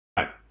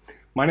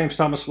My name's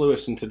Thomas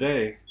Lewis, and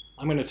today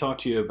I'm going to talk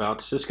to you about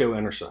Cisco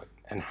Intersight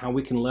and how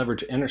we can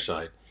leverage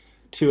Intersight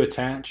to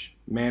attach,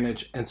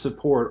 manage, and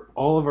support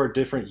all of our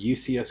different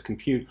UCS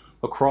compute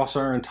across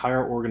our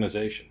entire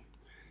organization.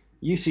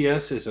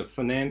 UCS is a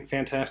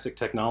fantastic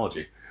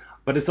technology,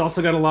 but it's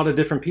also got a lot of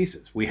different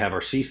pieces. We have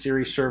our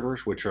C-Series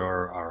servers, which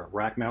are our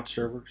rack mount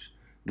servers,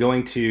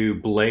 going to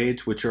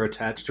blades, which are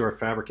attached to our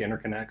fabric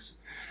interconnects,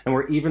 and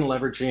we're even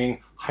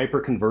leveraging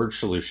hyper-converged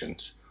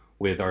solutions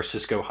with our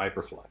Cisco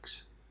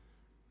HyperFlex.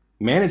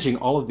 Managing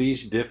all of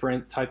these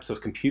different types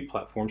of compute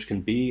platforms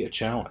can be a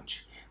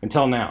challenge.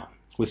 Until now,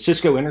 with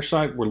Cisco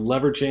Intersight, we're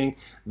leveraging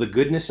the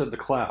goodness of the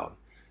cloud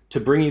to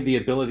bring you the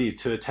ability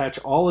to attach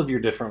all of your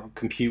different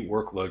compute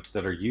workloads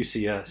that are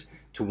UCS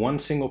to one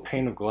single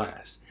pane of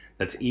glass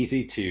that's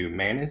easy to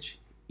manage,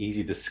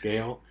 easy to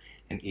scale,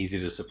 and easy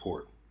to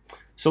support.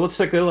 So let's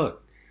take a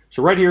look.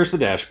 So right here is the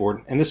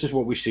dashboard, and this is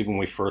what we see when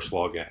we first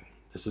log in.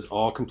 This is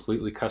all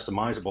completely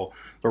customizable,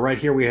 but right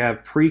here we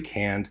have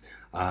pre-canned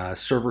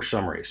server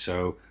summaries.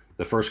 So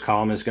the first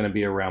column is going to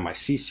be around my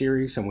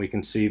C-Series, and we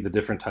can see the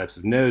different types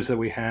of nodes that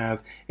we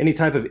have, any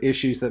type of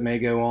issues that may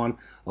go on,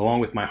 along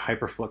with my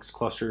HyperFlex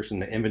clusters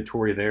and the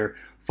inventory there,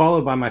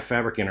 followed by my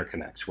fabric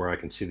interconnects, where I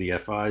can see the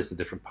FIs, the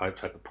different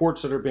type of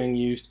ports that are being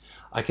used.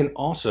 I can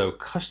also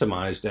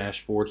customize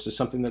dashboards to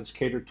something that's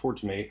catered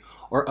towards me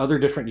or other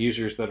different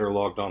users that are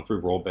logged on through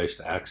role-based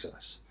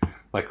access.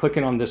 By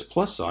clicking on this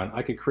plus sign,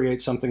 I could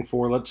create something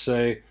for, let's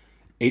say,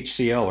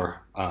 HCL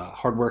or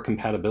hardware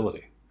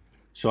compatibility.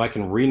 So I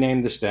can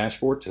rename this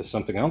dashboard to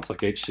something else like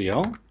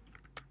HCL.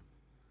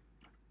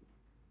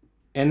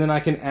 And then I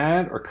can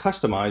add or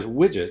customize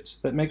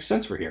widgets that make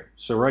sense for here.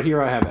 So right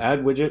here I have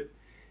add widget.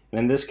 And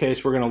in this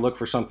case, we're going to look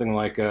for something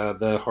like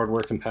the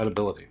hardware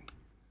compatibility.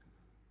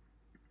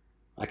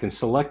 I can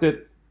select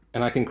it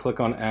and I can click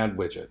on add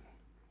widget.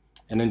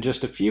 And in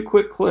just a few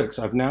quick clicks,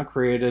 I've now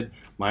created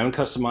my own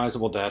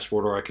customizable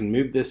dashboard, or I can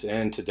move this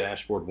into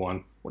dashboard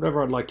 1,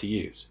 whatever I'd like to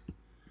use.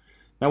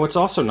 Now what's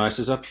also nice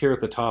is up here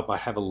at the top, I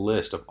have a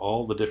list of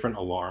all the different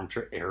alarms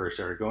or errors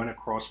that are going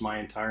across my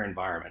entire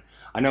environment.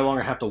 I no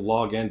longer have to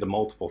log into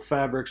multiple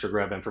fabrics or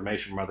grab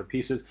information from other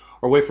pieces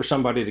or wait for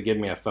somebody to give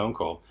me a phone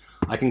call.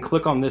 I can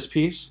click on this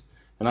piece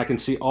and I can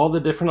see all the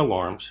different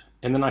alarms,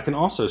 and then I can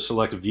also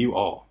select view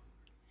all.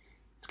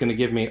 It's going to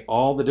give me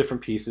all the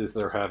different pieces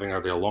that are having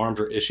the alarms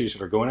or issues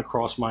that are going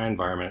across my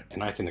environment,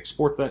 and I can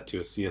export that to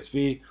a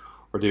CSV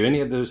or do any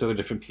of those other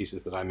different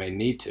pieces that I may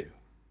need to.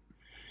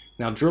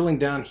 Now drilling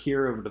down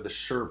here over to the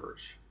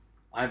servers,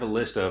 I have a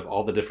list of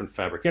all the different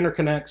fabric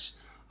interconnects.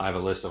 I have a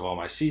list of all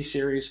my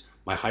C-Series,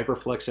 my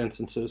HyperFlex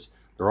instances.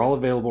 They're all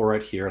available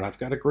right here, and I've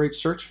got a great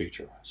search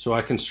feature. So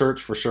I can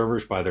search for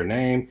servers by their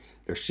name,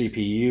 their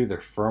CPU, their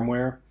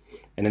firmware,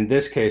 and in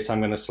this case I'm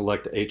going to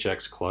select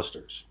HX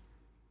clusters.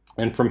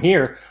 And from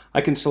here,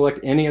 I can select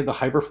any of the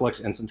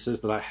HyperFlex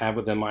instances that I have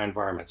within my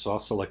environment. So I'll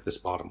select this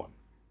bottom one.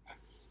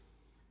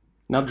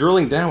 Now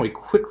drilling down, we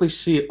quickly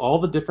see all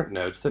the different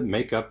nodes that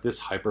make up this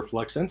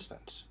HyperFlex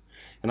instance.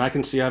 And I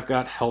can see I've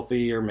got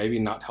healthy or maybe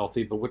not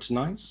healthy, but what's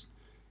nice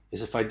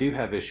is if I do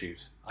have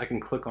issues, I can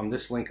click on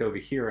this link over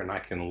here and I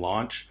can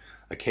launch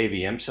a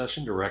KVM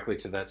session directly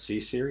to that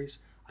C-Series.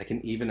 I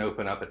can even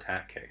open up a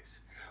TAC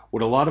case.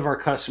 What a lot of our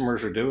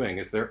customers are doing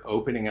is they're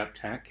opening up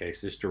TAC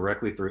cases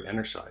directly through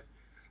Intersight.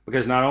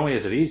 Because not only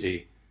is it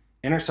easy,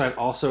 Intersight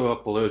also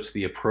uploads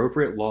the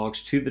appropriate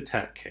logs to the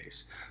TAC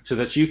case so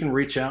that you can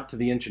reach out to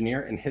the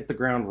engineer and hit the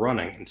ground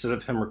running instead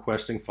of him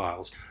requesting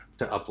files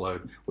to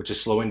upload, which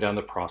is slowing down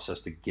the process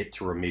to get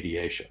to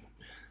remediation.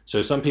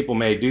 So some people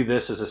may do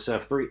this as a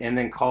SEF3 and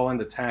then call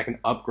into TAC and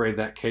upgrade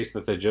that case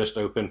that they just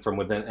opened from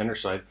within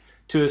Intersight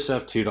to a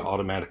SEF2 to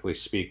automatically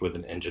speak with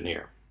an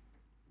engineer.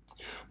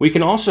 We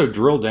can also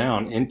drill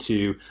down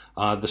into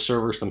the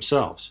servers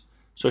themselves.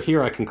 So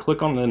here I can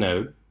click on the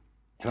node,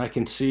 and I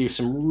can see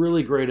some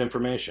really great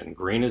information.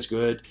 Green is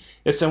good.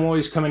 If someone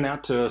is coming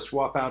out to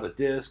swap out a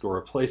disk or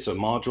replace a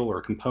module or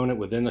a component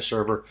within the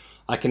server,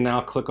 I can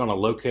now click on a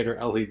locator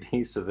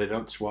LED so they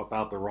don't swap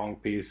out the wrong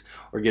piece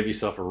or give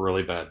yourself a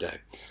really bad day.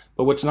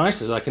 But what's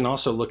nice is I can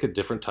also look at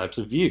different types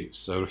of views.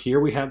 So here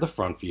we have the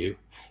front view,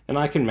 and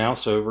I can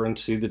mouse over and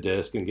see the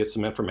disk and get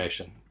some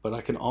information. But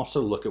I can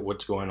also look at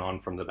what's going on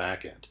from the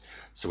back end.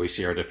 So we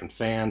see our different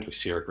fans, we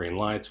see our green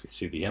lights, we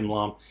see the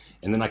MLOM,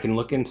 and then I can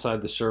look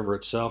inside the server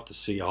itself to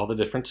see all the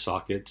different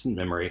sockets and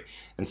memory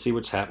and see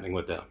what's happening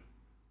with them.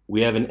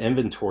 We have an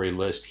inventory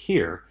list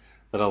here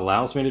that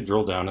allows me to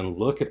drill down and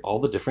look at all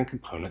the different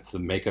components that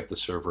make up the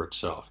server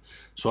itself.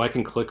 So I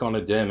can click on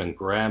a DIM and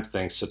grab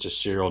things such as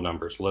serial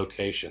numbers,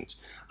 locations,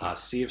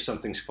 see if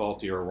something's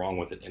faulty or wrong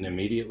with it, and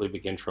immediately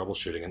begin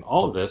troubleshooting. And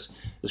all of this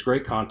is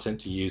great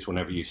content to use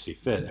whenever you see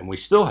fit. And we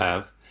still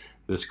have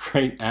this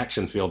great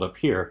action field up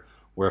here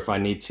where if I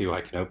need to,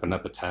 I can open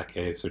up a TAC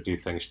case or do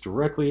things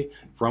directly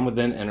from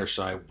within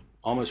Intersight,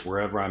 almost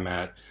wherever I'm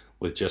at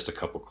with just a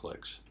couple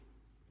clicks.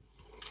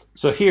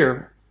 So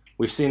here,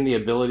 we've seen the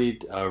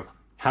ability of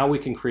how we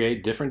can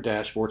create different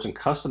dashboards and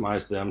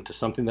customize them to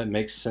something that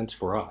makes sense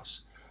for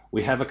us.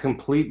 we have a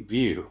complete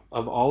view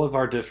of all of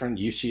our different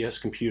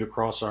UCS compute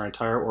across our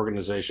entire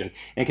organization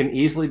and can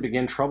easily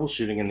begin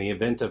troubleshooting in the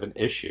event of an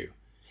issue.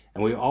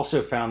 And we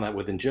also found that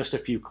within just a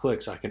few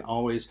clicks, I can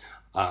always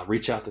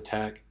reach out to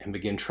TAC and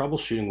begin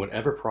troubleshooting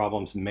whatever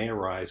problems may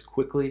arise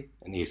quickly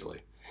and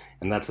easily.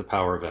 And that's the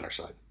power of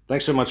Intersight.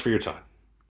 Thanks so much for your time.